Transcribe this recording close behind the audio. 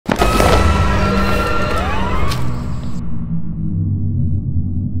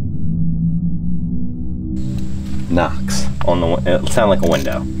on the, it sounded like a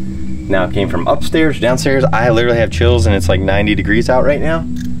window. Now it came from upstairs, downstairs. I literally have chills and it's like 90 degrees out right now.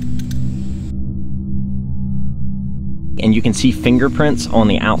 And you can see fingerprints on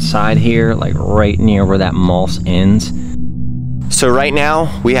the outside here, like right near where that moss ends. So right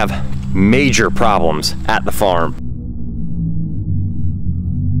now we have major problems at the farm.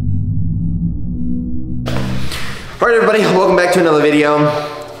 All right, everybody, welcome back to another video.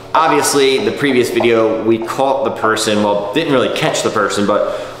 Obviously, the previous video, we caught the person, well, didn't really catch the person,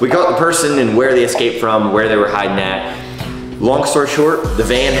 but we caught the person and where they escaped from, where they were hiding at. Long story short, the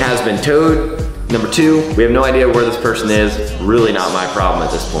van has been towed. Number two, we have no idea where this person is. Really not my problem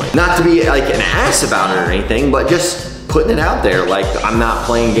at this point. Not to be like an ass about it or anything, but just putting it out there. Like, I'm not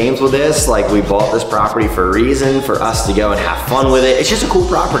playing games with this. Like, we bought this property for a reason, for us to go and have fun with it. It's just a cool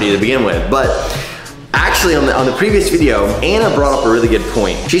property to begin with. But actually, on the previous video, Anna brought up a really good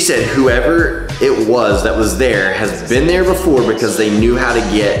point. She said whoever it was that was there has been there before because they knew how to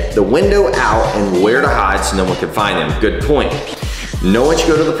get the window out and where to hide so no one could find them. Good point. No one should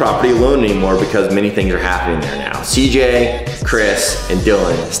go to the property alone anymore because many things are happening there now. CJ, Chris, and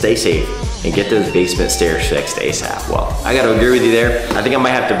Dylan, stay safe and get those basement stairs fixed ASAP. Well, I gotta agree with you there. I think I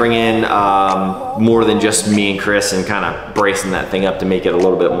might have to bring in more than just me and Chris and kind of bracing that thing up to make it a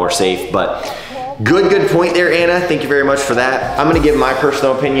little bit more safe. But good point there, Anna. Thank you very much for that. I'm gonna give my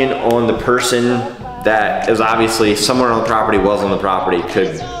personal opinion on the person that is obviously somewhere on the property, was on the property,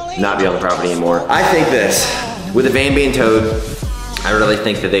 could not be on the property anymore. I think this, with the van being towed, I really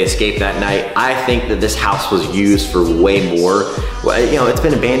think that they escaped that night. I think that this house was used for way more. Well, you know, it's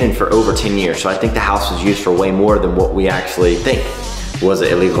been abandoned for over 10 years, so I think the house was used for way more than what we actually think. Was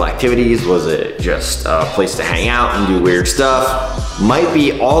it illegal activities? Was it just a place to hang out and do weird stuff? Might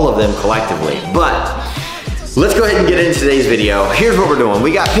be all of them collectively, but let's go ahead and get into today's video. Here's what we're doing.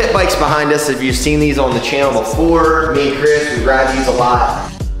 We got pit bikes behind us. If you've seen these on the channel before, me and Chris, we ride these a lot.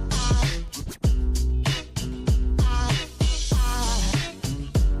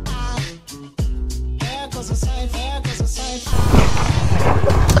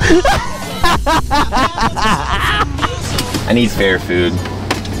 I need fair food.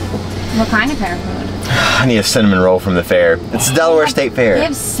 What kind of fair food? I need a cinnamon roll from the fair. It's the Delaware State Fair. They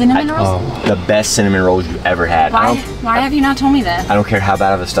have cinnamon rolls? The best cinnamon rolls you've ever had. Why have you not told me this? I don't care how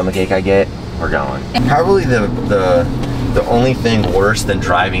bad of a stomachache I get, we're going. Probably the only thing worse than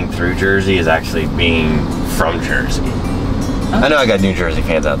driving through Jersey is actually being from Jersey. I know I got New Jersey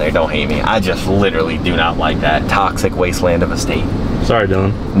fans out there, don't hate me. I just literally do not like that toxic wasteland of a state. Sorry,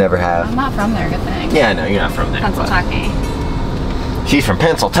 Dylan. Never have. I'm not from there, good thing. Yeah, I know, you're not from there. Pennsylvania. She's from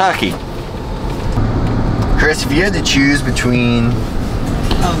Pennsylvania. Chris, if you had to choose between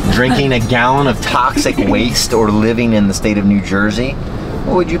drinking a gallon of toxic waste or living in the state of New Jersey,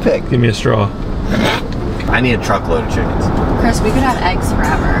 what would you pick? Give me a straw. I need a truckload of chickens. Chris, we could have eggs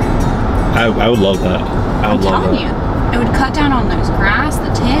forever. I would love that. I would love that. I'm telling you. It would cut down on those grass, the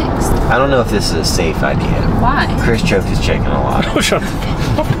ticks. I don't know if this is a safe idea. Why? Chris choked his chicken a lot. Oh, shut up.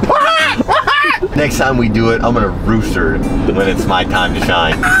 Next time we do it, I'm gonna rooster when it's my time to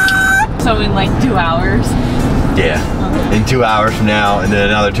shine. So in like 2 hours? Yeah. Okay. In 2 hours from now, and then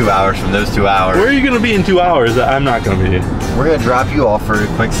another 2 hours from those 2 hours. Where are you gonna be in 2 hours? I'm not gonna be. We're gonna drop you off for a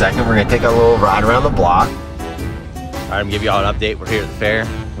quick second. We're gonna take a little ride around the block. All right, I'm gonna give you all an update. We're here at the fair.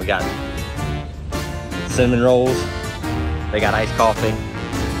 We got cinnamon rolls. They got iced coffee.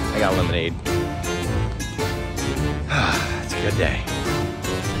 I got lemonade. It's a good day.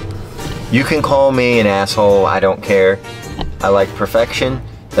 You can call me an asshole, I don't care. I like perfection.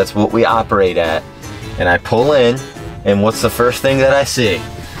 That's what we operate at. And I pull in, and what's the first thing that I see?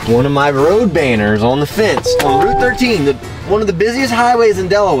 One of my road banners on the fence on Route 13, one of the busiest highways in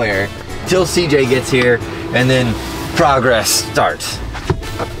Delaware, till CJ gets here, and then progress starts.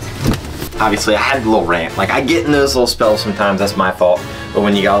 Obviously, I had a little rant. Like, I get in those little spells sometimes, that's my fault. But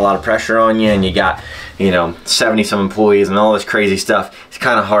when you got a lot of pressure on you and you got, you know, 70 some employees and all this crazy stuff, it's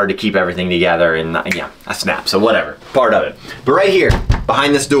kind of hard to keep everything together, and yeah, I snap, so whatever, part of it. But right here,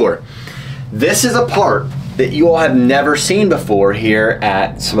 behind this door, this is a part that you all have never seen before here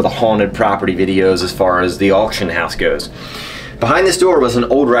at some of the haunted property videos as far as the auction house goes. Behind this door was an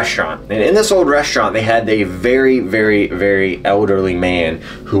old restaurant, and in this old restaurant they had a very elderly man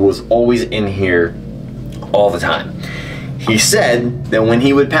who was always in here all the time. He said that when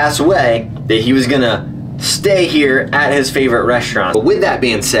he would pass away that he was gonna stay here at his favorite restaurant. But with that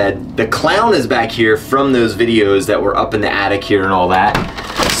being said, the clown is back here from those videos that were up in the attic here and all that.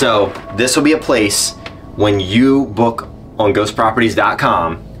 So this will be a place when you book on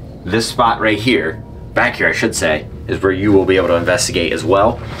ghostproperties.com, this spot right here, back here I should say, is where you will be able to investigate as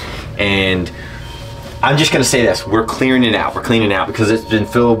well. And I'm just gonna say this, we're clearing it out. We're cleaning it out because it's been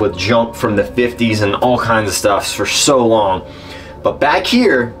filled with junk from the 50s and all kinds of stuff for so long. But back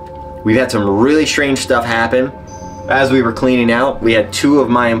here, we've had some really strange stuff happen. As we were cleaning out, we had 2 of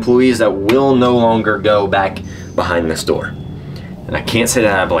my employees that will no longer go back behind this door. And I can't say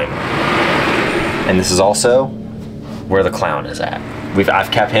that I blame them. And this is also where the clown is at. I've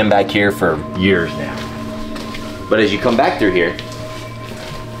kept him back here for years now. But as you come back through here,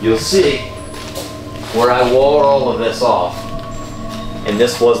 you'll see where I walled all of this off. And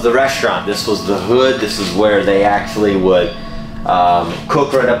this was the restaurant. This was the hood. This is where they actually would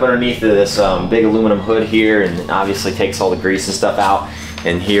cook right up underneath this big aluminum hood here, and obviously takes all the grease and stuff out.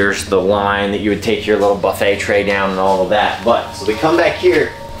 And here's the line that you would take your little buffet tray down and all of that. But, so we come back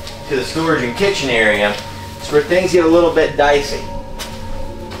here to the storage and kitchen area. It's where things get a little bit dicey.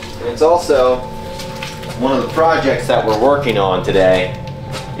 And it's also one of the projects that we're working on today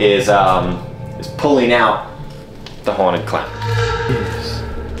is pulling out the haunted clown.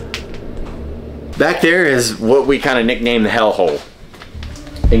 Back there is what we kind of nicknamed the hellhole.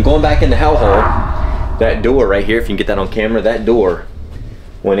 And going back in the hellhole, that door right here, if you can get that on camera, that door,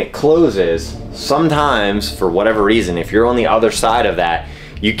 when it closes, sometimes for whatever reason, if you're on the other side of that,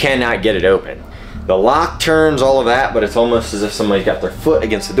 you cannot get it open. The lock turns, all of that, but it's almost as if somebody's got their foot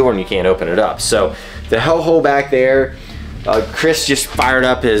against the door and you can't open it up. So the hellhole back there, Chris just fired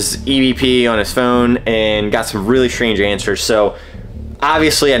up his EVP on his phone and got some really strange answers. So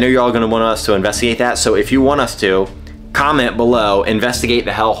obviously I know you're all gonna want us to investigate that. So if you want us to, comment below, investigate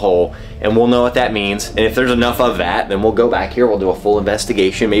the hellhole, and we'll know what that means. And if there's enough of that, then we'll go back here, we'll do a full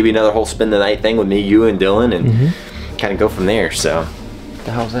investigation, maybe another whole spend the night thing with me, you, and Dylan, and kind of go from there. So, what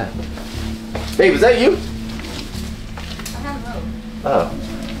the hell's that? Babe, is that you? I don't know. Oh.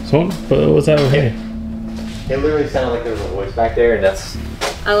 So, what's that over here? It literally sounded like there was a voice back there, and that's...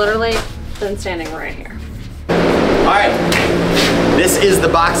 I literally been standing right here. Alright, this is the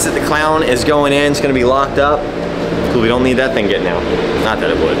box that the clown is going in. It's going to be locked up. Cool, we don't need that thing getting out. Not that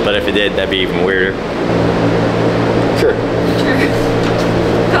it would, but if it did, that'd be even weirder. Sure.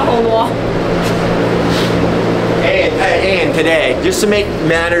 Got a hole in the wall. And today, just to make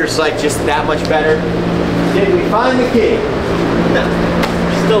matters like just that much better, did we find the key? No.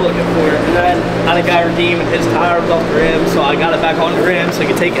 Still looking for it. And then I had a guy redeeming his tire was off the rim, so I got it back on the rim so I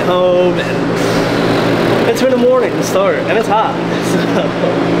could take it home. And it's in the morning to start, and it's hot. So.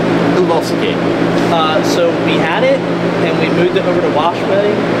 Who lost the key? So we had it, and we moved it over to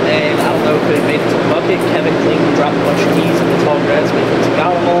Washway, and I don't know if it made it to the bucket. Kevin cleaned and dropped a bunch of keys in the tall grass, we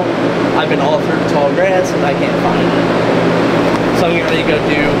got them all. I've been all through the tall grass, and I can't find it. So I'm getting ready to go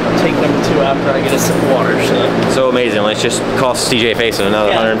take number 2 after I get a sip of water. So amazing. Let's just cost CJ Faison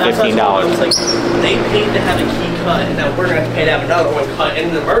another $115. Like, they paid to have a key cut, and now we're going to have to pay to have another one cut in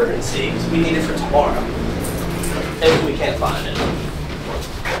an emergency, because we need it for tomorrow. And we can't find it.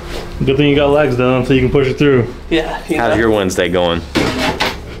 Good thing you got legs down so you can push it through. Yeah. How's your Wednesday going?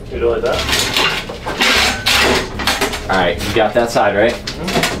 You do like that? Alright, you got that side, right?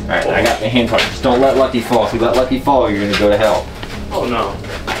 Alright, I got the hand part. Just don't let Lucky fall. If you let Lucky fall, you're going to go to hell. Oh no.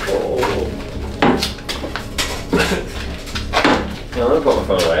 No, let me put my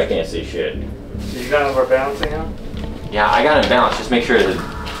phone away. I can't see shit. You got our balancing out? Yeah, I got it in balance. Just make sure the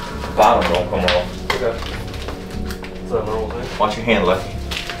bottom don't come off. Okay. Is that a normal thing? Watch your hand, Lucky.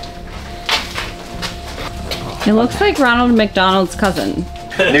 It looks like Ronald McDonald's cousin.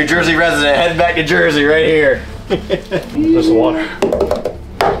 New Jersey resident, heading back to Jersey right here. There's some water.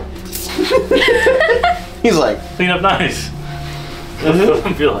 He's like, clean up nice.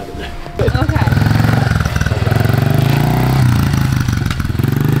 Doesn't feel like it there. Okay.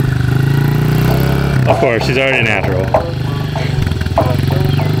 Of course, she's already natural.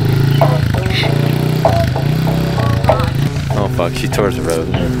 oh fuck, she towards the road.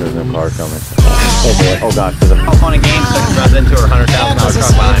 There's no car coming. Oh boy. Oh gosh, there's a pump on a game so she runs into her $100,000 truck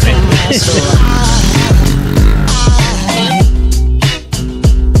behind me.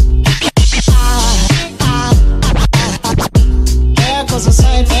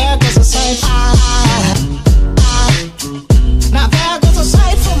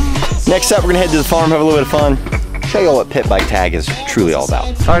 Next up, we're gonna head to the farm, have a little bit of fun, show you all what pit bike tag is truly all about.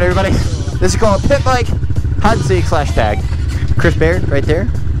 All right, everybody, this is called pit bike hide and seek / tag. Chris Baird right there,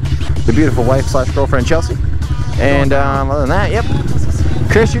 the beautiful wife / girlfriend Chelsea, and other than that, yep.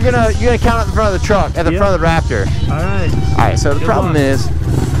 Chris, you're gonna count at the front of the truck, at the front of the Raptor. All right. All right. So the problem is,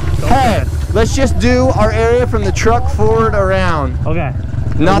 hey, let's just do our area from the truck forward around. Okay.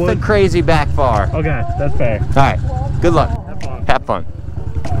 Nothing crazy back far. Okay, that's fair. All right. Good luck. Have fun.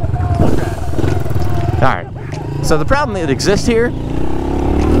 All right. So the problem that exists here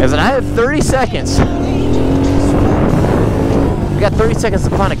is that I have 30 seconds got 30 seconds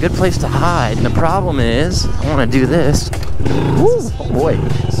to find a good place to hide. And the problem is, I want to do this. Woo, oh boy.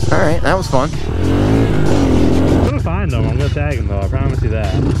 All right, that was fun. I'm gonna find them. I'm gonna tag them though. I promise you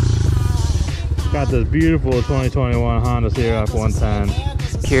that. Got this beautiful 2021 Honda CRF 110.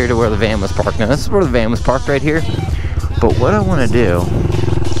 Here to where the van was parked. Now this is where the van was parked right here. But what I want to do,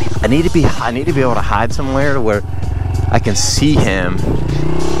 I need to be able to hide somewhere to where I can see him.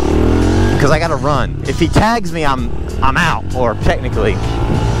 Because I gotta run. If he tags me, I'm out. Or technically,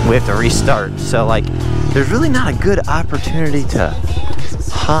 we have to restart. So like, there's really not a good opportunity to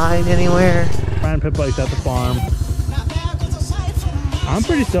hide anywhere. Riding pit bikes at the farm. I'm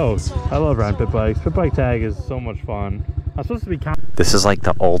pretty stoked. I love riding pit bikes. Pit bike tag is so much fun. I'm supposed to be kind of... This is like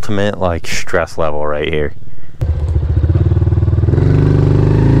the ultimate like stress level right here.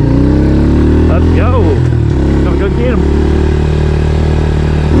 Let's go. Come go get him.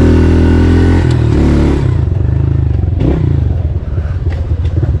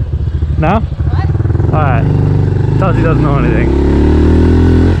 No? What? Alright. Tells he doesn't know anything.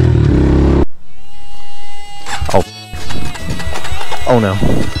 Oh. Oh no.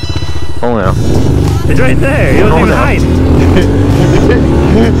 Oh no. It's right there. He wasn't even hiding.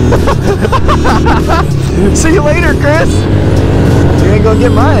 See you later, Chris. You ain't gonna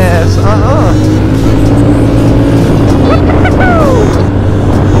get my ass. Oh,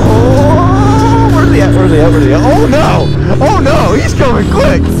 where's he at? Where's he at? Where's he at? Oh no! Oh no! He's coming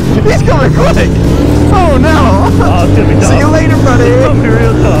quick! He's coming quick! Oh no! Oh, it's gonna be tough. See you later, buddy. It's gonna be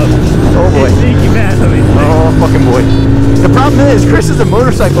real tough. Oh boy. He's sneaky fast on these things. Oh fucking boy. The problem is, Chris is a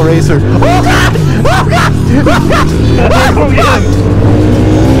motorcycle racer. Oh god! Oh god! Oh god! Oh god!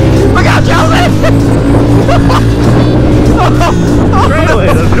 Look out, Chelsea!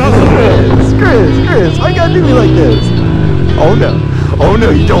 Chris, Chris, why you gotta do me like this? Oh no. Oh no,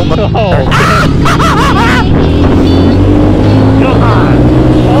 you don't. Oh, come on.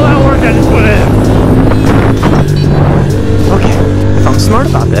 All that work I just put in. Okay, if I'm smart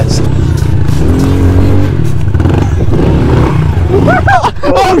about this.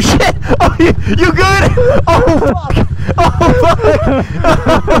 Oh shit! Oh, you good? Oh fuck! Oh fuck!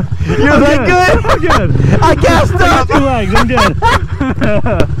 You're that good? I'm good. I gassed up! 2 legs, I'm good.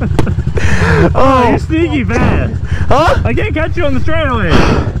 Oh, you're sneaky fast. Huh? I can't catch you on the straightaway.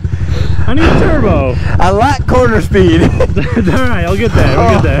 I need a turbo. I lack corner speed. Alright, I'll get there.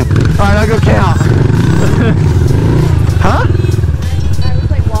 We'll get there. Alright, I'll go count. Huh? I was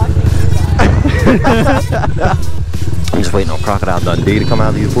like walking through that. I'm just waiting on Crocodile Dundee to come out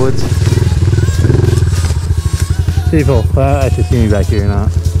of these woods. People, I actually see me back here or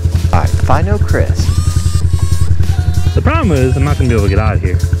not. Alright, if I know Chris. The problem is, I'm not going to be able to get out of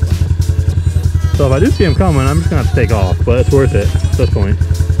here. So if I do see him coming, I'm just going to have to take off. But it's worth it at this point.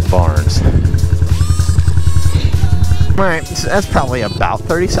 Barnes. Alright, so that's probably about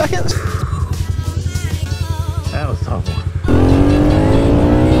 30 seconds. That was a tough one.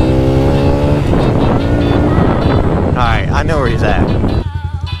 Alright, I know where he's at. I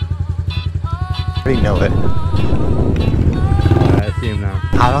already know it. Alright, I see him now.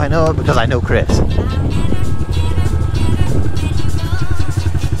 How do I know it? Because I know Chris.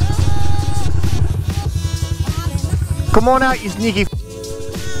 Come on out, you sneaky.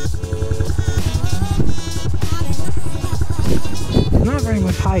 There's not very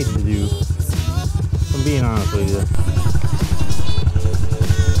much hiding to do. If I'm being honest with you.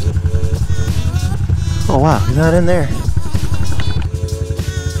 Oh wow, he's not in there.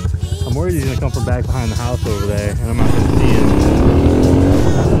 I'm worried he's gonna come from back behind the house over there, and I'm not gonna see him.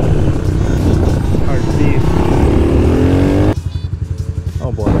 Hard to see.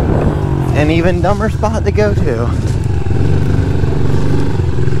 Oh boy. An even dumber spot to go to.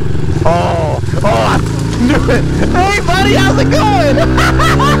 Oh, I knew it. Hey buddy, how's it going?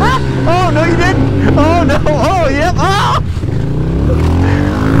 Oh no, you didn't. Oh no. Oh yep. Oh.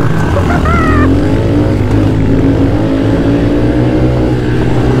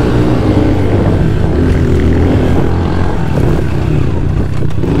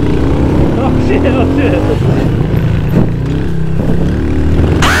 Oh shit, oh shit.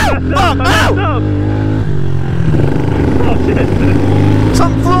 Oh, Oh shit.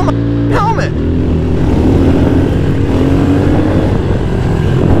 something flew in my helmet.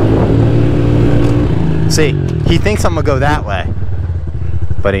 See, he thinks I'm gonna go that way,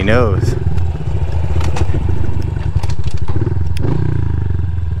 but he knows.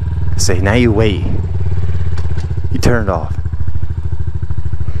 See, now you wait. You turn it off.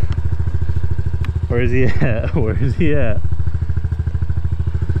 Where is he at? Where is he at?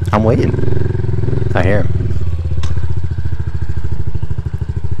 I'm waiting. I hear him.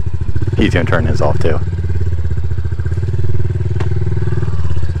 He's gonna turn his off too.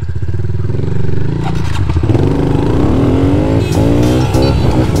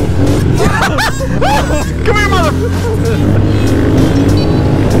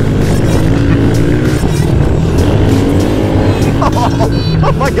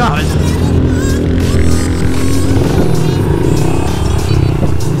 Oh my gosh.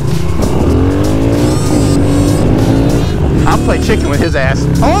 I'll play chicken with his ass.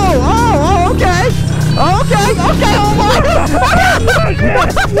 Oh, okay. Okay, oh my.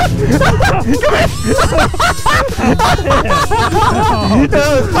 That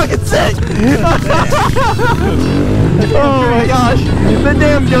was fucking sick. Oh my gosh. The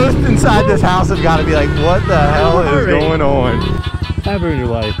damn ghost inside this house has got to be like, what the hell is going on? Ever in your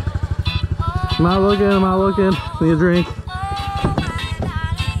life. Am I looking? Need a drink.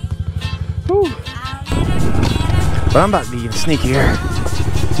 Whew. But I'm about to be even sneakier.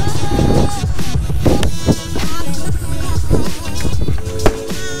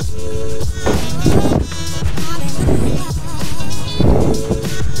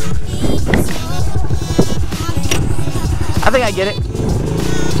 I think I get it.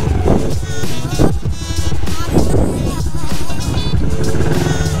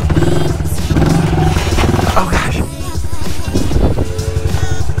 Oh gosh.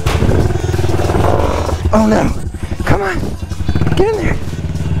 Oh no. Come on. Get in there.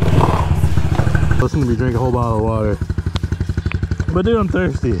 Listen to me drink a whole bottle of water. But dude, I'm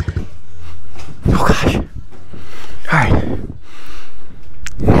thirsty. Oh gosh. Alright.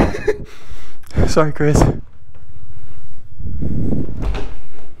 Sorry, Chris.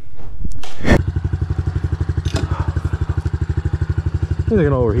 I think they're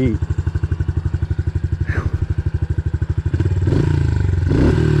gonna overheat.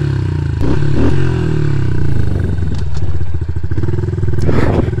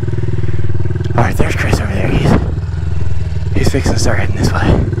 Alright, there's Chris over there. He's fixing to start heading this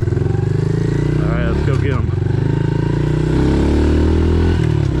way. Alright, let's go get him.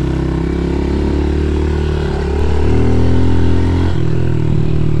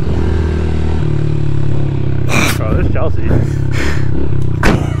 Oh, there's Chelsea.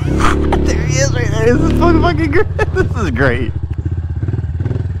 There he is right there. This is fucking great. This is great.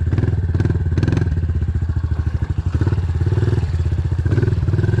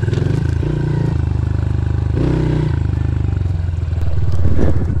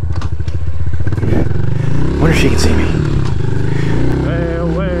 Wonder if she can see me.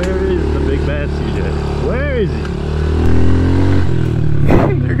 Where is the big bad CJ? Where is he?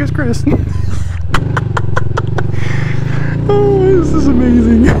 There goes Chris. Oh, this is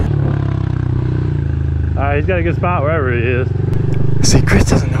amazing. Alright, he's got a good spot wherever he is. See, Chris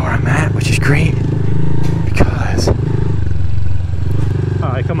doesn't know where I'm at, which is great. Because...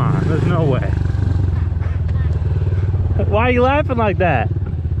 Alright, come on. There's no way. Why are you laughing like that?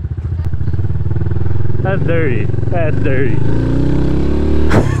 That's dirty. That's dirty.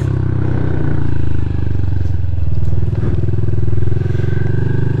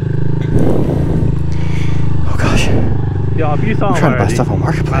 Oh gosh. Y'all, if you saw I'm him trying to buy already, stuff on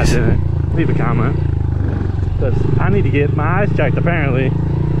Marketplace. I didn't. Leave a comment. Because I need to get my eyes checked, apparently.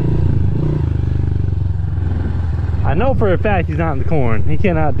 I know for a fact he's not in the corn. He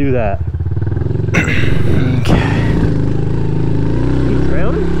cannot do that. Okay. In the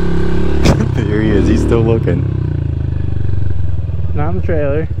trailer? There he is. He's still looking. Not in the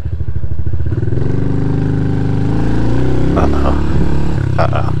trailer. Uh-oh.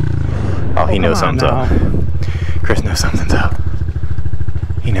 Uh-oh. Oh, he knows come on something's up. Chris knows something's up.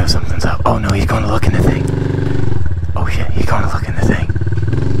 He knows something's up. Oh no, he's going to look in the thing. Oh shit, he's going to look in the thing.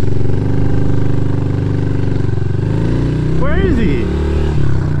 Where is he?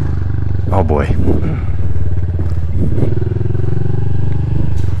 Oh boy.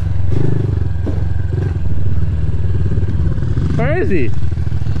 Where is he?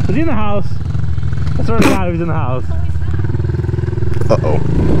 Is he in the house? I swear to God he was in the house. Uh-oh.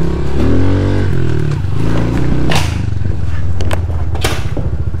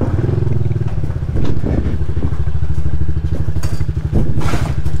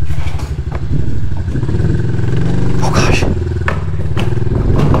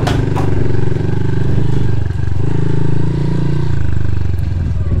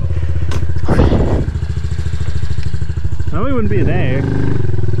 No, he wouldn't be there.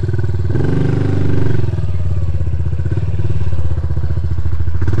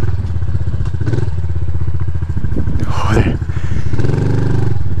 Oh, there.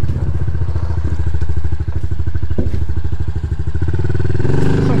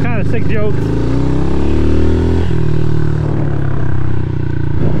 Some kind of sick joke.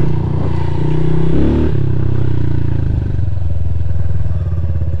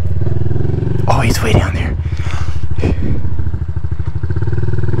 Oh, he's way down there.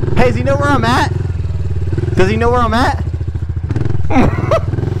 Hey, does he know where I'm at? Does he know where I'm at?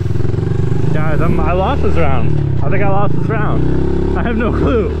 Guys, I lost this round. I think I lost this round. I have no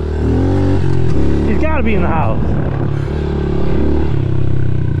clue. He's got to be in the house.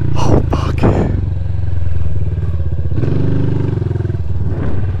 Oh, fuck. Oh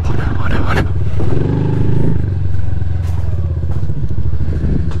no, oh no, oh no.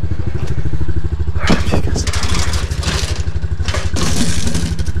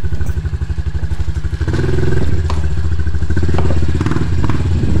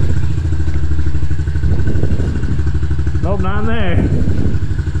 Nope, not in there.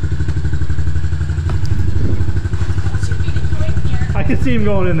 I can see him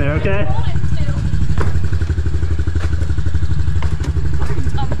going in there, okay?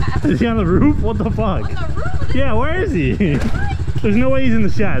 Is he on the roof? What the fuck? On the roof? Yeah, where is he? There's no way he's in the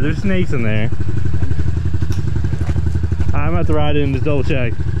shed. There's snakes in there. I'm gonna have to ride in and just double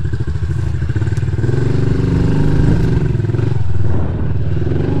check.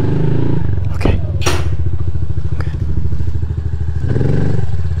 Okay.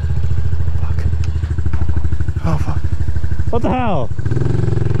 Fuck. Oh, fuck. What the hell?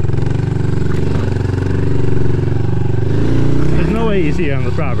 There's no way he's here on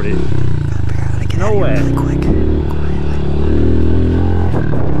the property. No way. Really quick.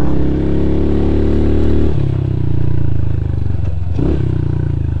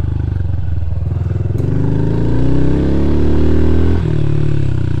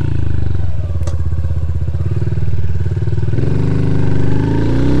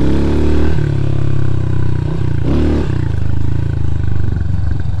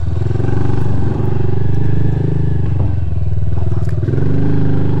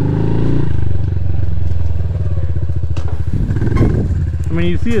 I mean,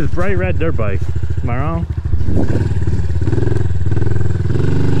 you see his bright red dirt bike. Am I wrong?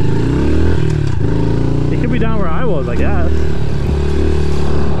 He could be down where I was, I guess.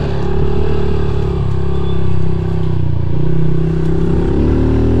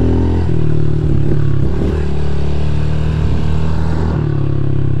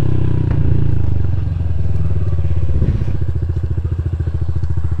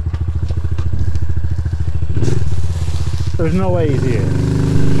 There's no way he's here.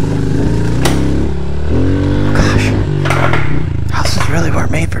 Gosh. Houses really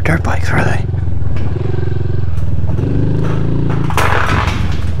weren't made for dirt bikes, were they?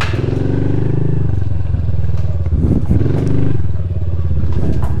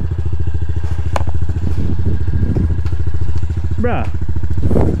 Bruh.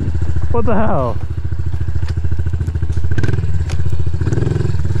 What the hell?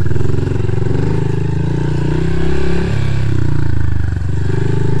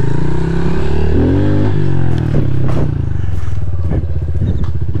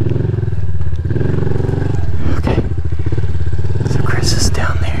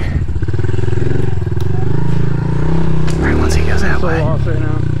 Lost right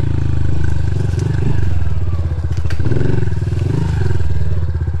now.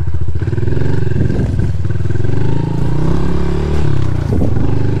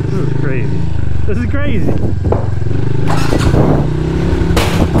 This is crazy. This is crazy.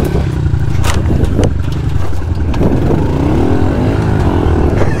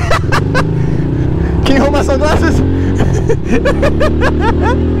 Can you hold my sunglasses?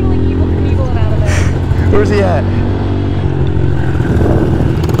 Where's he at?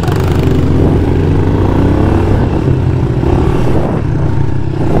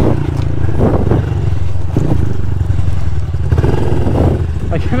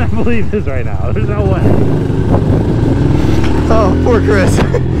 I cannot believe this right now. There's no way. Oh, poor Chris.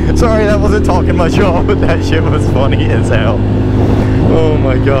 Sorry, that wasn't talking much off, but that shit was funny as hell. Oh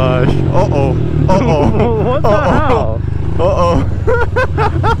my gosh. Uh-oh. Uh-oh. What the hell? Uh-oh.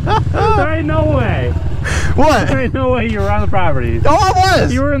 There ain't no way. What? There ain't no way you were on the property. Oh, I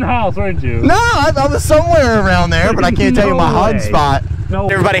was. You were in the house, weren't you? No, I was somewhere around there, but I can't tell you my HUD spot. No.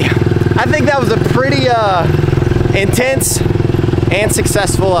 Everybody, I think that was a pretty intense and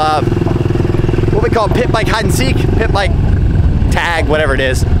successful what we call pit bike hide and seek, pit bike tag, whatever it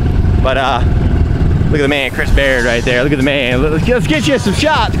is. But look at the man, Chris Baird right there. Look at the man. Let's get you some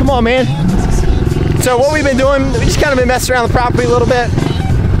shots. Come on, man. So what we've been doing, we just kind of been messing around the property a little bit.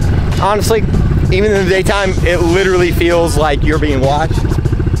 Honestly, even in the daytime, it literally feels like you're being watched,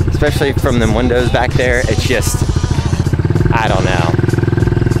 especially from them windows back there. It's just, I don't know.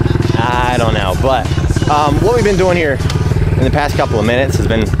 But what we've been doing here in the past couple of minutes has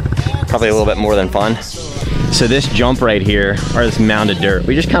been probably a little bit more than fun. So this jump right here, or this mound of dirt,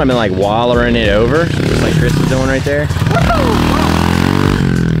 we just kind of been like wallering it over, just like Chris is doing right there.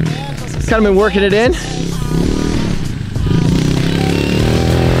 Kind of been working it in.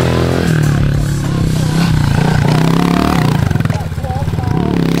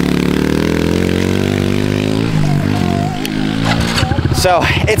 So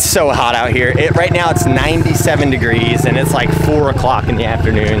it's so hot out here. Right now it's 97 degrees and it's like 4 o'clock in the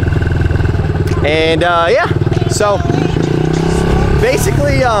afternoon. And yeah, so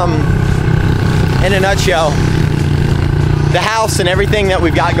basically in a nutshell, the house and everything that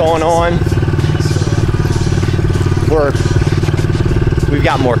we've got going on, we've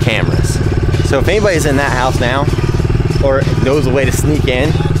got more cameras. So if anybody's in that house now or knows a way to sneak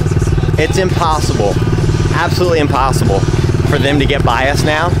in, it's impossible, absolutely impossible for them to get by us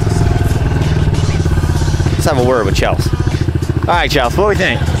now. Let's have a word with Chelsea. All right, Chelsea, what do we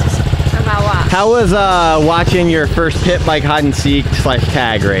think? About what? How was watching your first pit bike hide and seek /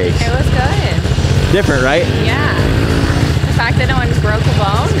 tag race? It was good. Different, right? Yeah. The fact that no one broke a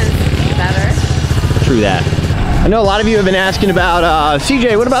bone is better. True that. I know a lot of you have been asking about,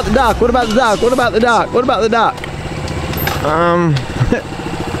 CJ, what about the dock? What about the dock? What about the dock? What about the dock?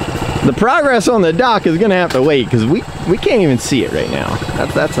 The progress on the dock is gonna have to wait because we can't even see it right now.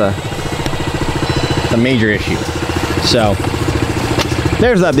 That's a major issue. So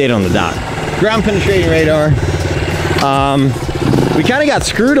there's the update on the dock. Ground penetrating radar. We kind of got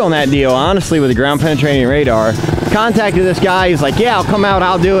screwed on that deal, honestly, with the ground penetrating radar. Contacted this guy, he's like, yeah, I'll come out,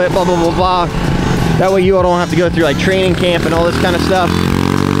 I'll do it, blah, blah, blah, blah. That way you all don't have to go through like training camp and all this kind of stuff.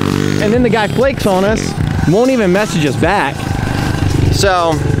 And then the guy flakes on us, won't even message us back.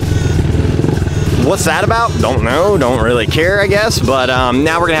 So, what's that about? Don't know, don't really care, I guess. But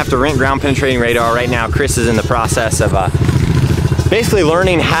now we're gonna have to rent ground penetrating radar. Right now, Chris is in the process of basically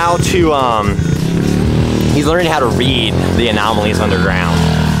learning how to, he's learning how to read the anomalies underground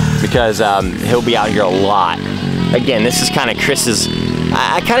because he'll be out here a lot. Again, this is kind of Chris's,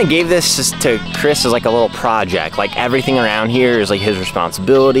 I kind of gave this just to Chris as like a little project. Like everything around here is like his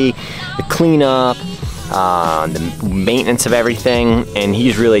responsibility, the cleanup, the maintenance of everything, and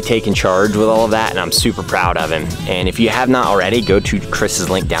he's really taken charge with all of that, and I'm super proud of him. And if you have not already, go to Chris's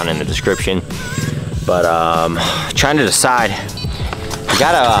link down in the description. But trying to decide,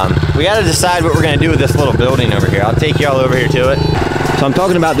 we gotta decide what we're gonna do with this little building over here. I'll take you all over here to it. So I'm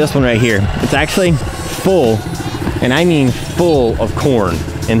talking about this one right here. It's actually full, and I mean full of corn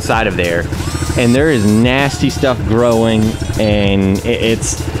inside of there. And there is nasty stuff growing, and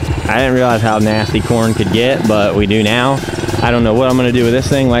I didn't realize how nasty corn could get, but we do now. I don't know what I'm gonna do with this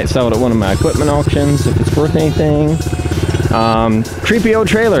thing. Might sell it at one of my equipment auctions if it's worth anything. Creepy old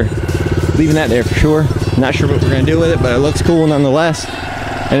trailer. Leaving that there for sure. Not sure what we're gonna do with it, but it looks cool nonetheless.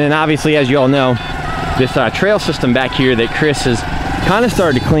 And then obviously, as you all know, this trail system back here that Chris has kind of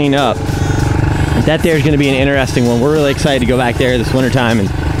started to clean up. That there is gonna be an interesting one. We're really excited to go back there this wintertime and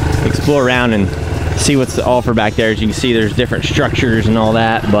explore around and see what's to offer back there. As you can see, there's different structures and all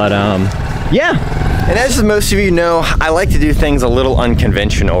that, but yeah. And as most of you know, I like to do things a little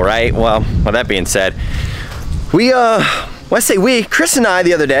unconventional, right? Well, with that being said, Chris and I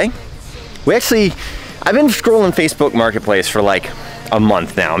the other day, I've been scrolling Facebook Marketplace for like a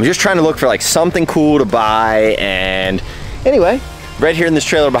month now. I'm just trying to look for like something cool to buy, and anyway, right here in this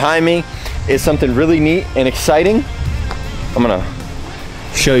trailer behind me is something really neat and exciting. I'm gonna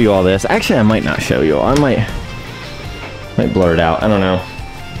show you all this. Actually, I might not show you all. I might blur it out. I don't know.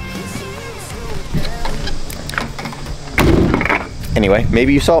 Anyway,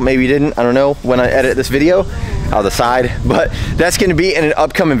 maybe you saw it, maybe you didn't. I don't know when I edit this video. I'll decide. But that's gonna be in an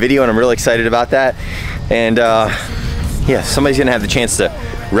upcoming video, and I'm really excited about that. And yeah, somebody's gonna have the chance to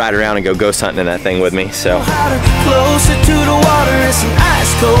ride around and go ghost hunting in that thing with me. So. Closer to the water and some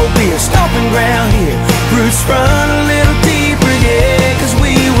ice cold beer, stomping ground here. Roots run a little deeper, yeah, 'cause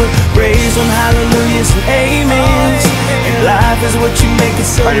we were raised on hallelujahs and amens. And life is what you make it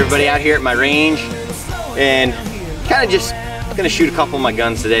so. All right, everybody, out here at my range, and kind of just gonna shoot a couple of my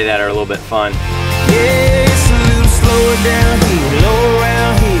guns today that are a little bit fun. Yeah, it's a little slower down here, lower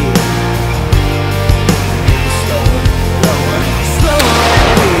around here. Slower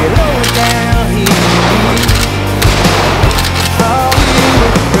around here, lower down here. Oh, we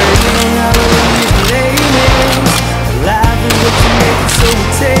were raised on hallelujahs and amens. Life is what you make it, so we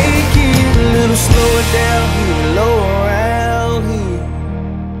take it a little slower down here, lower around here.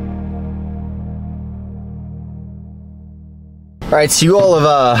 All right, so you all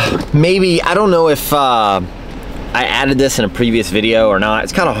have maybe, I don't know if I added this in a previous video or not.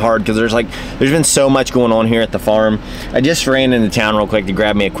 It's kind of hard because there's been so much going on here at the farm. I just ran into town real quick to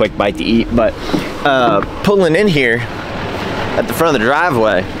grab me a quick bite to eat, but pulling in here at the front of the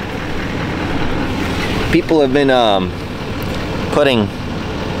driveway, people have been putting,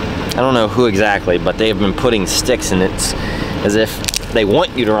 I don't know who exactly, but they have been putting sticks in it as if they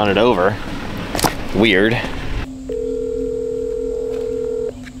want you to run it over. Weird.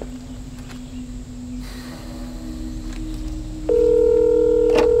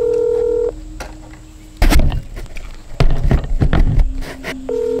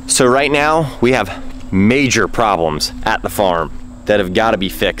 So right now we have major problems at the farm that have got to be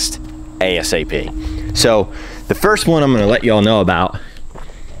fixed ASAP. So the first one I'm going to let you all know about.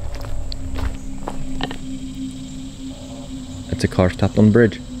 That's a car stopped on the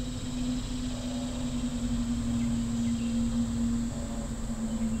bridge.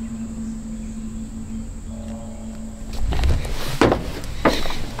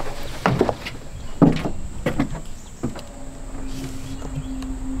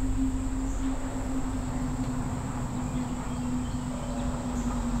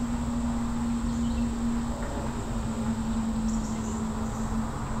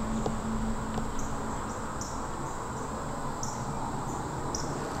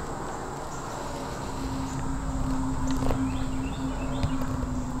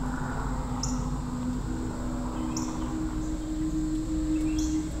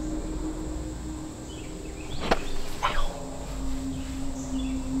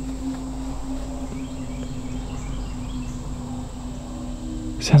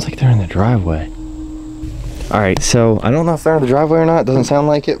 Sounds like they're in the driveway. All right, so I don't know if they're in the driveway or not. It doesn't sound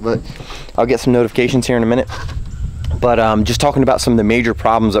like it, but I'll get some notifications here in a minute. But just talking about some of the major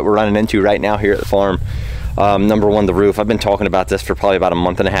problems that we're running into right now here at the farm. Number one, the roof. I've been talking about this for probably about a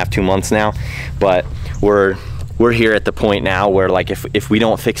month and a half, 2 months now, but we're here at the point now where, like, if we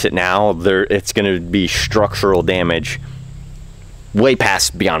don't fix it now, it's gonna be structural damage way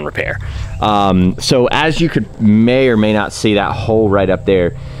past beyond repair. So as you may or may not see that hole right up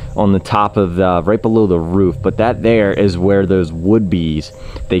there on the top of right below the roof, but that there is where those wood bees,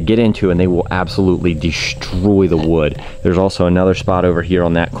 they get into and they will absolutely destroy the wood. There's also another spot over here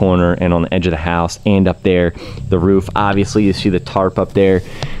on that corner and on the edge of the house and up there, the roof. Obviously you see the tarp up there.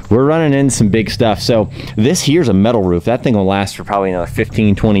 We're running into some big stuff. So this here's a metal roof. That thing will last for probably another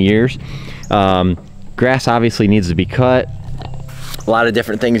 15, 20 years. Grass obviously needs to be cut. A lot of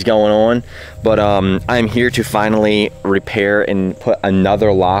different things going on, but I'm here to finally repair and put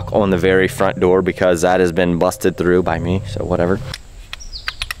another lock on the very front door because that has been busted through by me, so whatever.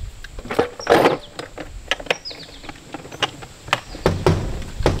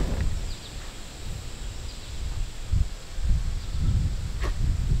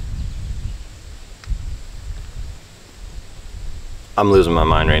 I'm losing my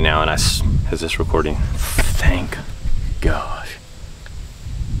mind right now, and is this recording? Thank God.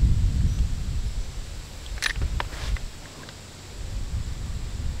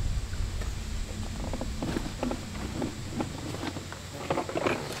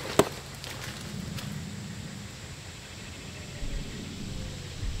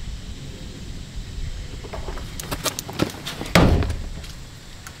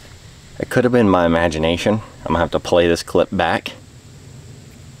 It could have been my imagination. I'm gonna have to play this clip back,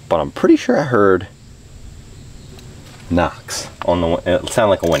 but I'm pretty sure I heard knocks on it sounded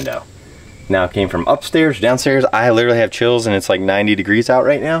like a window. Now it came from upstairs, downstairs. I literally have chills and it's like 90 degrees out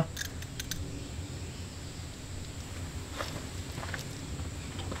right now.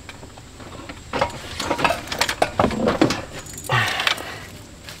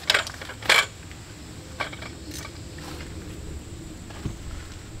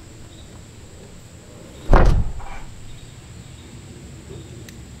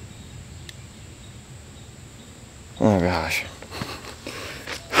 Oh gosh.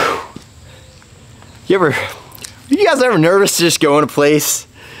 You guys ever nervous to just go in a place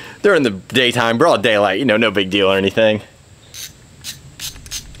during the daytime, broad daylight, you know, no big deal or anything?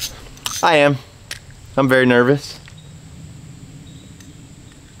 I am. I'm very nervous.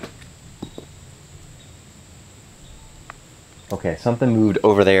 Okay, something moved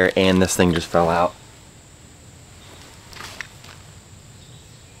over there and this thing just fell out.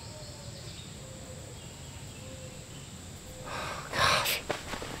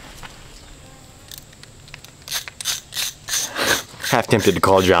 Half tempted to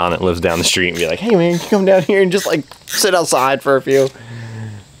call John that lives down the street and be like, hey man, can you come down here and just like sit outside for a few?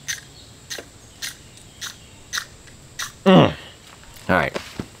 Alright.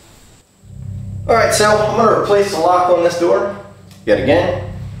 Alright, so I'm going to replace the lock on this door yet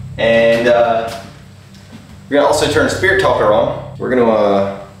again. And we're going to also turn the spirit talker on. We're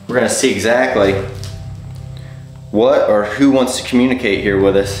going to see exactly what or who wants to communicate here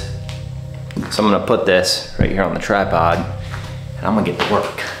with us. So I'm going to put this right here on the tripod. And I'm gonna get to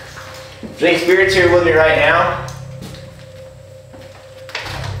work. There's any spirits here with me right now?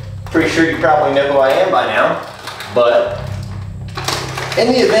 Pretty sure you probably know who I am by now, but in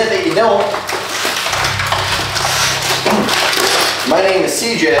the event that you don't, my name is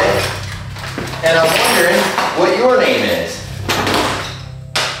CJ, and I'm wondering what your name is.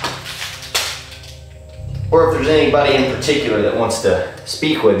 or if there's anybody in particular that wants to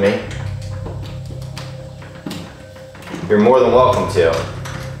speak with me, you're more than welcome to.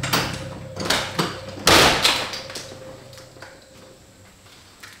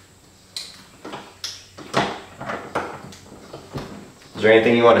 Is there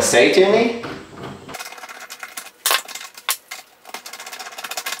anything you want to say to me?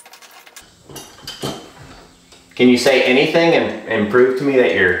 Can you say anything and prove to me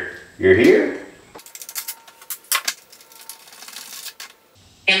that you're here?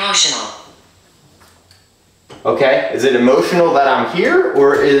 Emotional. Okay, is it emotional that I'm here,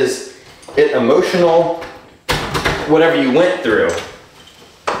 or is it emotional whatever you went through?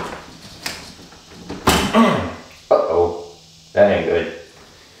 Uh-oh, that ain't good.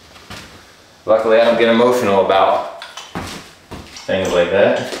 Luckily I don't get emotional about things like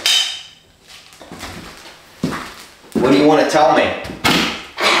that. What do you want to tell me?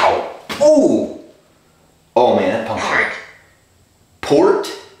 Ow! Ooh! Oh man, that pumped me. Port?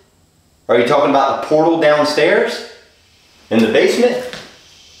 Are you talking about the portal downstairs? In the basement?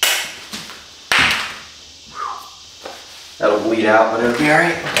 That'll bleed out, but it'll be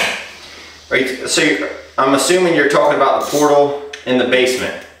alright. I'm assuming you're talking about the portal in the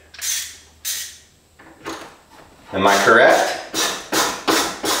basement. Am I correct?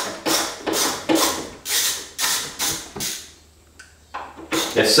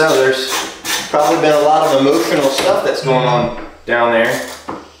 If so, there's probably been a lot of emotional stuff that's going on down there.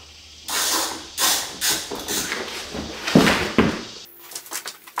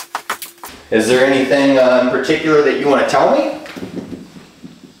 Is there anything in particular that you want to tell me?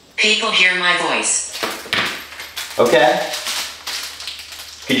 People hear my voice. Okay.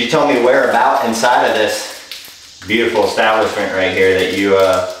 Could you tell me where about inside of this beautiful establishment right here that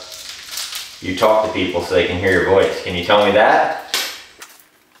you talk to people so they can hear your voice? Can you tell me that?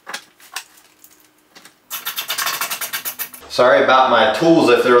 Sorry about my tools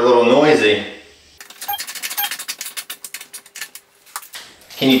if they're a little noisy.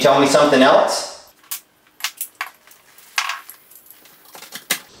 Can you tell me something else?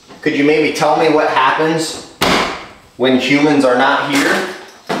 Could you maybe tell me what happens when humans are not here?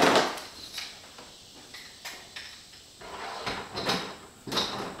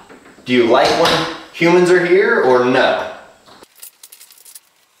 Do you like when humans are here or no?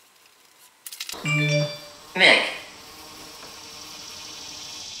 Mick.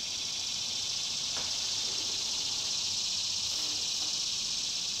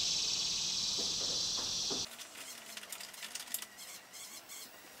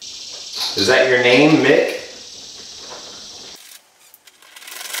 Is that your name, Mick?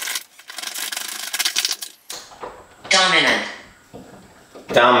 Dominant.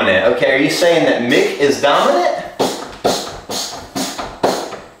 Dominant. Okay, are you saying that Mick is dominant?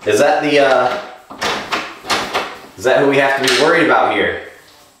 Is that is that who we have to be worried about here?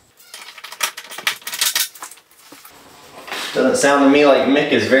 Doesn't sound to me like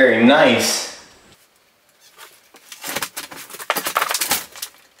Mick is very nice.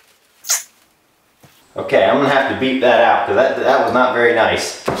 Okay, I'm gonna have to beep that out because that was not very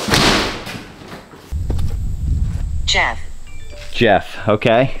nice. Jeff. Jeff,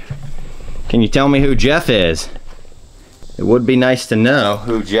 okay. Can you tell me who Jeff is? It would be nice to know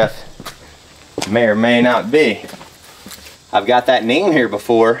who Jeff may or may not be. I've got that name here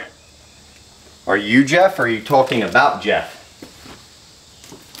before. Are you Jeff or are you talking about Jeff?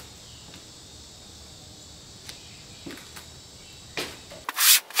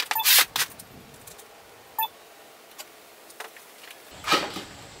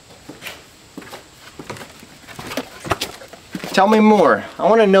 Tell me more. I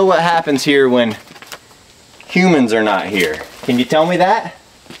want to know what happens here when humans are not here. Can you tell me that?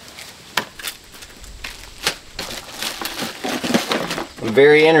 I'm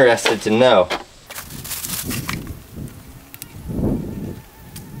very interested to know.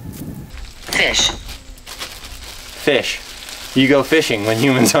 Fish. Fish. You go fishing when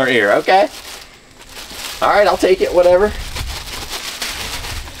humans aren't here. Okay. Alright, I'll take it, whatever.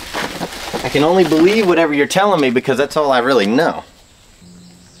 I can only believe whatever you're telling me because that's all I really know.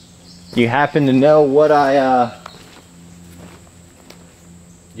 You happen to know what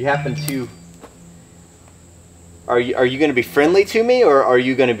you happen to... Are you going to be friendly to me or are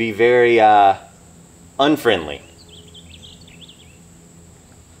you going to be very unfriendly?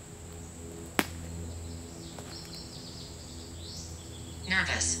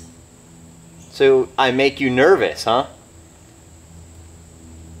 Nervous. So I make you nervous, huh?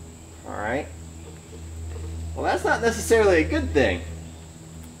 Alright. Well, that's not necessarily a good thing.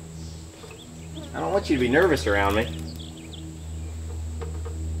 I don't want you to be nervous around me.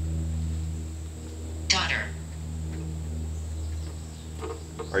 Daughter.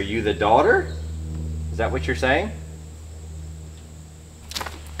 Are you the daughter? Is that what you're saying?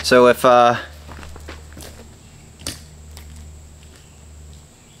 So if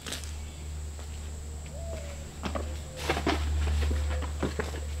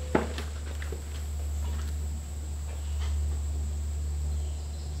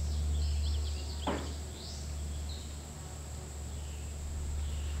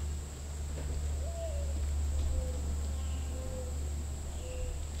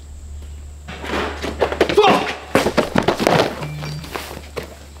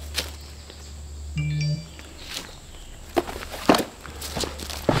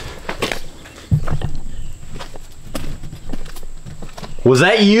was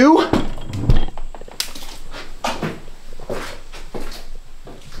that you?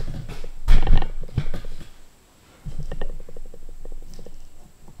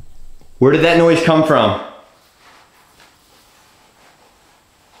 Where did that noise come from?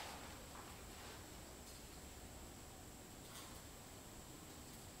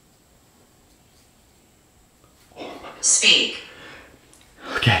 Speak.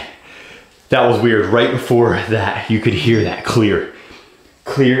 Okay, that was weird. Right before that, you could hear that clear.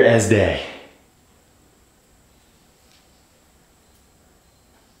 Clear as day.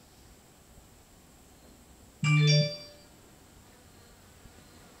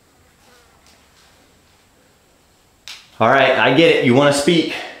 All right, I get it. You want to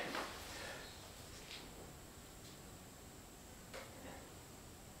speak.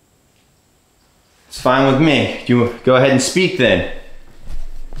 It's fine with me. You go ahead and speak then.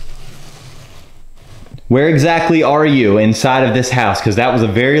 Where exactly are you inside of this house? Because that was a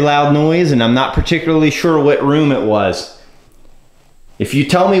very loud noise and I'm not particularly sure what room it was. If you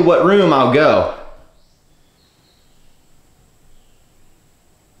tell me what room, I'll go.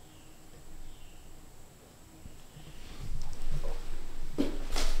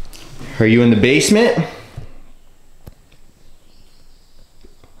 Are you in the basement?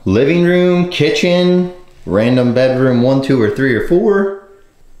 Living room, kitchen, random bedroom 1, 2, or 3, or 4?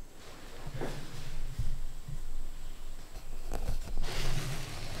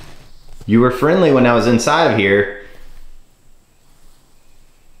 You were friendly when I was inside of here.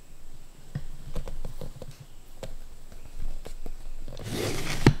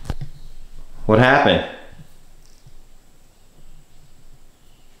 What happened?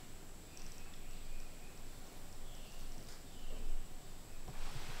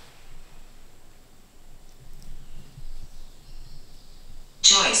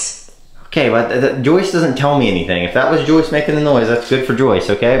 Joyce. Okay, but Joyce doesn't tell me anything. If that was Joyce making the noise, that's good for Joyce,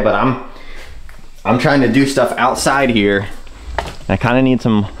 okay? But I'm trying to do stuff outside here. I kind of need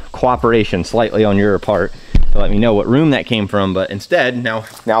some cooperation slightly on your part to let me know what room that came from, but instead, now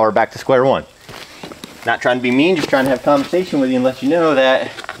we're back to square one. Not trying to be mean, just trying to have a conversation with you and let you know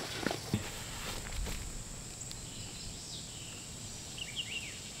that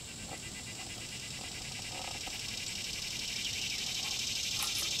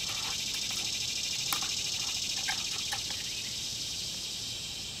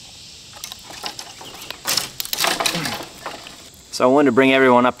so I wanted to bring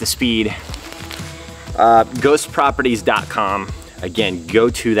everyone up to speed. Ghostproperties.com. Again, go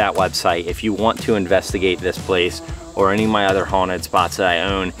to that website if you want to investigate this place or any of my other haunted spots that I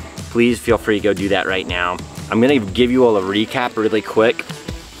own. Please feel free to go do that right now. I'm gonna give you all a recap really quick.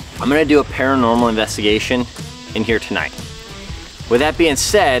 I'm gonna do a paranormal investigation in here tonight. With that being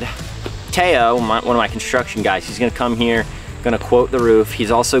said, Teo, one of my construction guys, he's gonna come here, gonna quote the roof.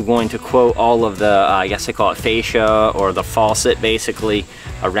 He's also going to quote all of the, I guess they call it fascia, or the faucet basically,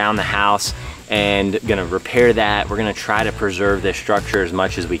 around the house, and gonna repair that. We're gonna try to preserve this structure as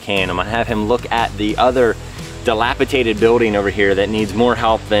much as we can. I'm gonna have him look at the other dilapidated building over here that needs more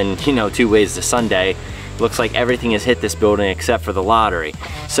help than, you know, 2 ways to Sunday. Looks like everything has hit this building except for the lottery.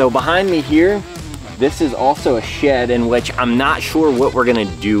 So behind me here, this is also a shed in which I'm not sure what we're gonna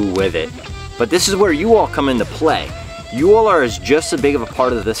do with it. But this is where you all come into play. You all are just as big of a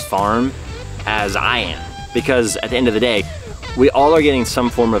part of this farm as I am, because at the end of the day, we all are getting some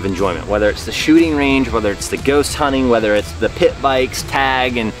form of enjoyment, whether it's the shooting range, whether it's the ghost hunting, whether it's the pit bikes,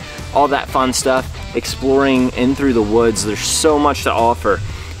 tag, and all that fun stuff, exploring in through the woods. There's so much to offer.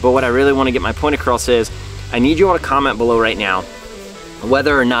 But what I really want to get my point across is, I need you all to comment below right now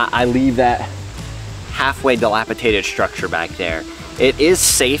whether or not I leave that halfway dilapidated structure back there. It is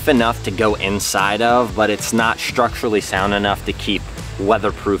safe enough to go inside of, but it's not structurally sound enough to keep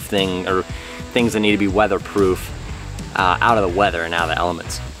weatherproof things that need to be weatherproof out of the weather and out of the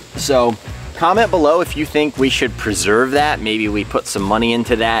elements. So comment below if you think we should preserve that. Maybe we put some money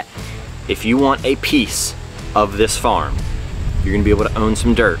into that. If you want a piece of this farm, you're gonna be able to own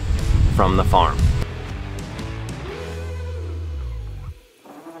some dirt from the farm.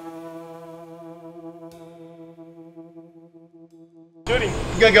 Shooting.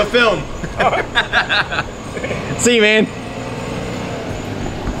 You gotta go film. See you, man.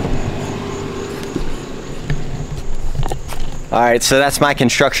 All right, so that's my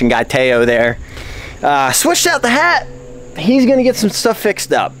construction guy, Teo, there. Switched out the hat. He's gonna get some stuff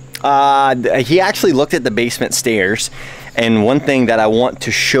fixed up. He actually looked at the basement stairs, and one thing that I want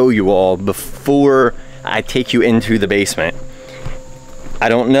to show you all before I take you into the basement, I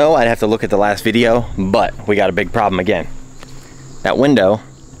don't know, I'd have to look at the last video, but we got a big problem again. That window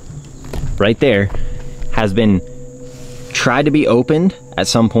right there has been tried to be opened at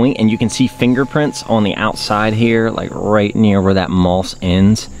some point, and you can see fingerprints on the outside here, like right near where that moss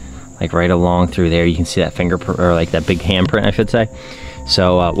ends, like right along through there. You can see that fingerprint, or like that big handprint, I should say.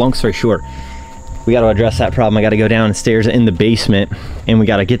 So long story short, we got to address that problem. I got to go downstairs in the basement, and we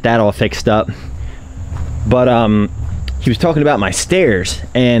got to get that all fixed up. But he was talking about my stairs,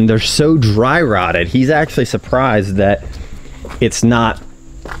 and they're so dry rotted. He's actually surprised that it's not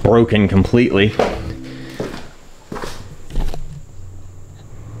broken completely.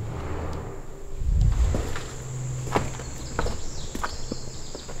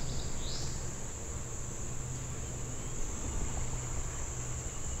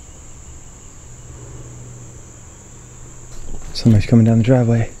 Somebody's coming down the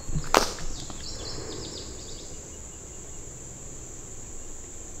driveway.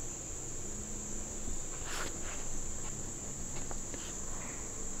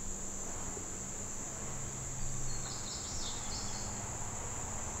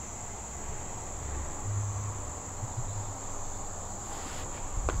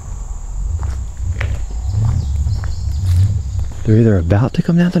 They're either about to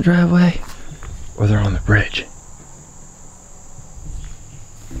come down the driveway or they're on the bridge.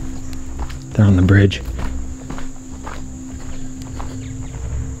 They're on the bridge.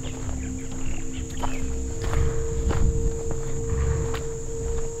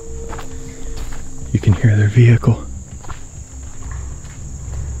 You can hear their vehicle.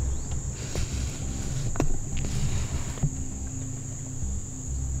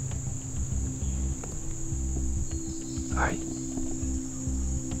 Alright.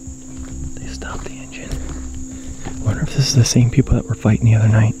 They stopped the engine. I wonder if this is the same people that were fighting the other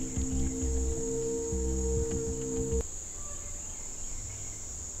night.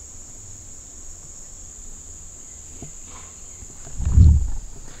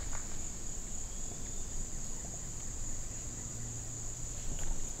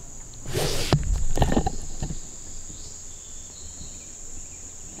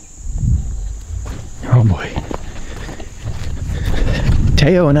 Oh boy.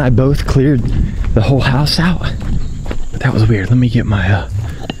 Teo and I both cleared the whole house out. But that was weird. Let me get my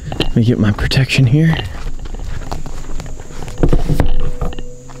protection here.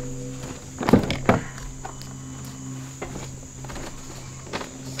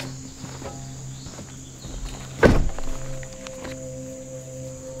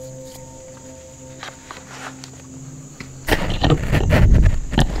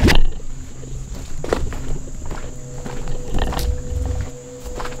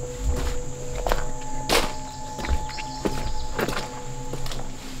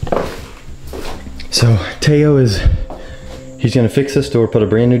 So Teo he's gonna fix this door, put a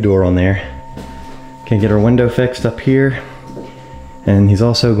brand new door on there. Can get our window fixed up here. And he's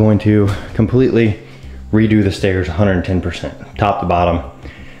also going to completely redo the stairs 110%, top to bottom.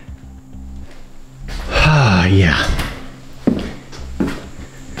 Ah, yeah.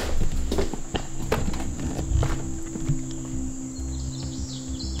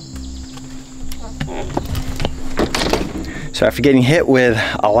 So after getting hit with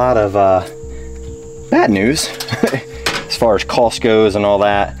a lot of bad news as far as cost goes and all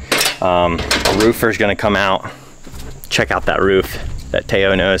that, a roofer's gonna come out, check out that roof that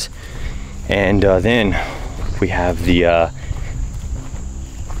Teo knows, and then we have the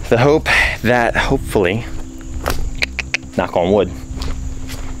hope that hopefully, knock on wood,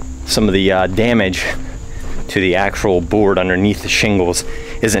 some of the damage to the actual board underneath the shingles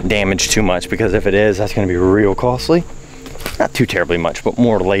isn't damaged too much, because if it is, that's gonna be real costly. Not too terribly much, but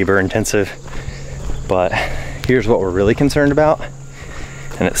more labor intensive. But here's what we're really concerned about,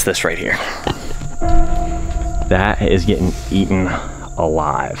 and it's this right here. That is getting eaten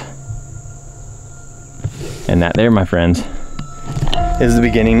alive. And that there, my friends, is the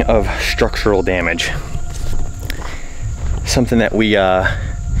beginning of structural damage. Something that we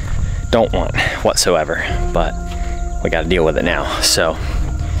don't want whatsoever, but we gotta deal with it now. So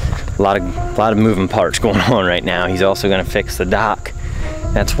a lot of moving parts going on right now. He's also gonna fix the dock.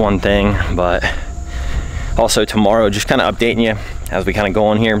 That's one thing, but also tomorrow, just kind of updating you as we kind of go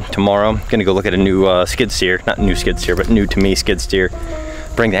on here. Tomorrow, gonna go look at a new skid steer, not new skid steer, but new to me skid steer.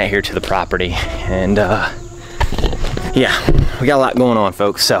 Bring that here to the property, and yeah, we got a lot going on,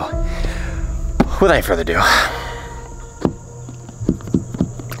 folks. So without further ado, I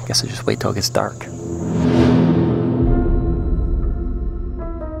guess I'll just wait till it gets dark.